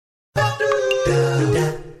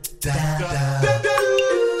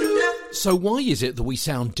So why is it that we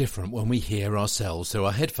sound different when we hear ourselves through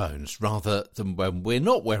our headphones rather than when we're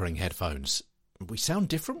not wearing headphones? We sound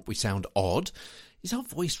different, we sound odd. Is our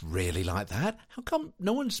voice really like that? How come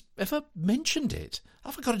no one's ever mentioned it?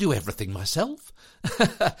 Have I got to do everything myself?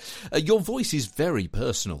 Your voice is very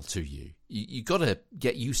personal to you. You've got to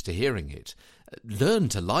get used to hearing it. Learn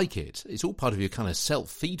to like it. It's all part of your kind of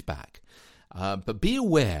self-feedback. But be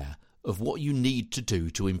aware of what you need to do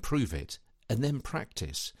to improve it, and then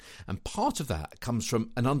practice. And part of that comes from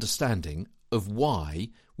an understanding of why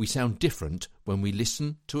we sound different when we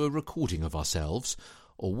listen to a recording of ourselves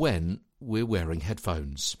or when we're wearing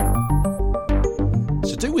headphones.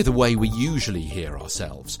 To do with the way we usually hear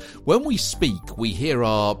ourselves, when we speak, we hear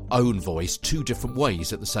our own voice two different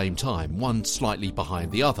ways at the same time, one slightly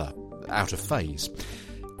behind the other, out of phase.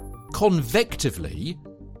 Convectively,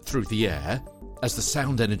 through the air, as the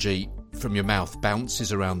sound energy from your mouth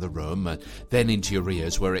bounces around the room, then into your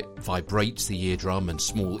ears where it vibrates the eardrum and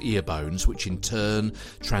small ear bones, which in turn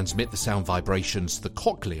transmit the sound vibrations to the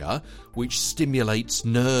cochlea, which stimulates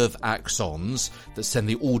nerve axons that send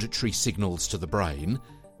the auditory signals to the brain.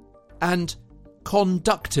 And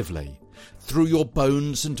conductively, through your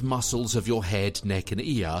bones and muscles of your head, neck and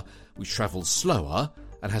ear, which travels slower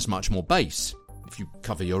and has much more bass. If you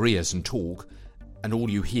cover your ears and talk, and all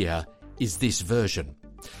you hear is this version.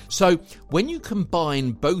 So, when you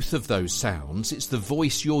combine both of those sounds, it's the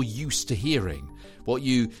voice you're used to hearing, what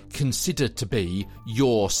you consider to be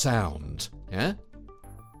your sound, yeah?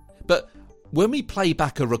 But when we play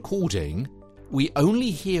back a recording, we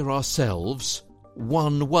only hear ourselves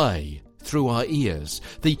one way, through our ears,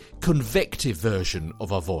 the convective version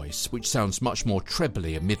of our voice, which sounds much more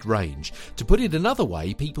trebly and mid-range. To put it another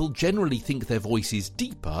way, people generally think their voice is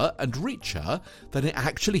deeper and richer than it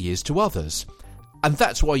actually is to others. And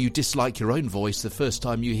that's why you dislike your own voice the first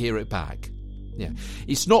time you hear it back. Yeah.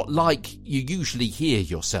 It's not like you usually hear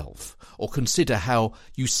yourself or consider how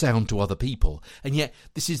you sound to other people, and yet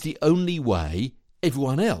this is the only way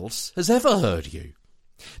everyone else has ever heard you.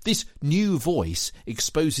 This new voice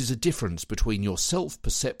exposes a difference between your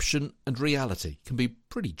self-perception and reality. It can be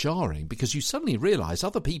pretty jarring because you suddenly realise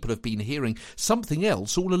other people have been hearing something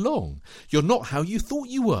else all along. You're not how you thought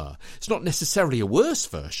you were. It's not necessarily a worse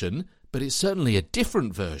version, but it's certainly a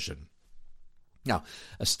different version. Now,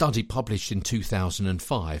 a study published in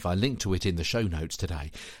 2005, I linked to it in the show notes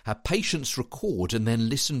today, had patients record and then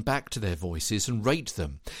listen back to their voices and rate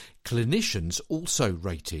them. Clinicians also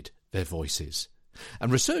rated their voices.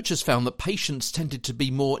 And researchers found that patients tended to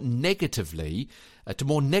be more negatively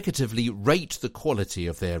rate the quality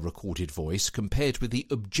of their recorded voice compared with the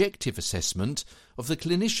objective assessment of the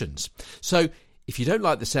clinicians. So, if you don't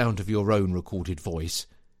like the sound of your own recorded voice,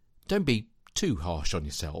 don't be too harsh on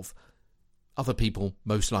yourself. Other people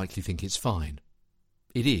most likely think it's fine.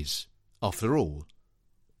 It is, after all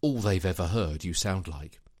they've ever heard you sound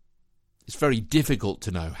like. It's very difficult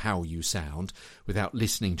to know how you sound without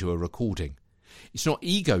listening to a recording. It's not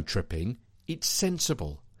ego-tripping, it's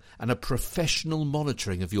sensible, and a professional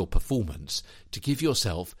monitoring of your performance to give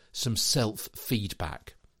yourself some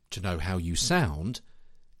self-feedback, to know how you sound,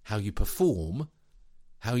 how you perform,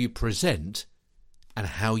 how you present, and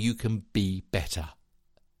how you can be better.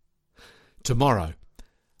 Tomorrow,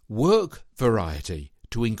 work variety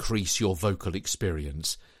to increase your vocal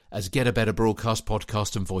experience as Get a Better Broadcast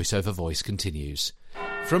podcast and Voice Over Voice continues.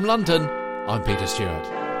 From London, I'm Peter Stewart.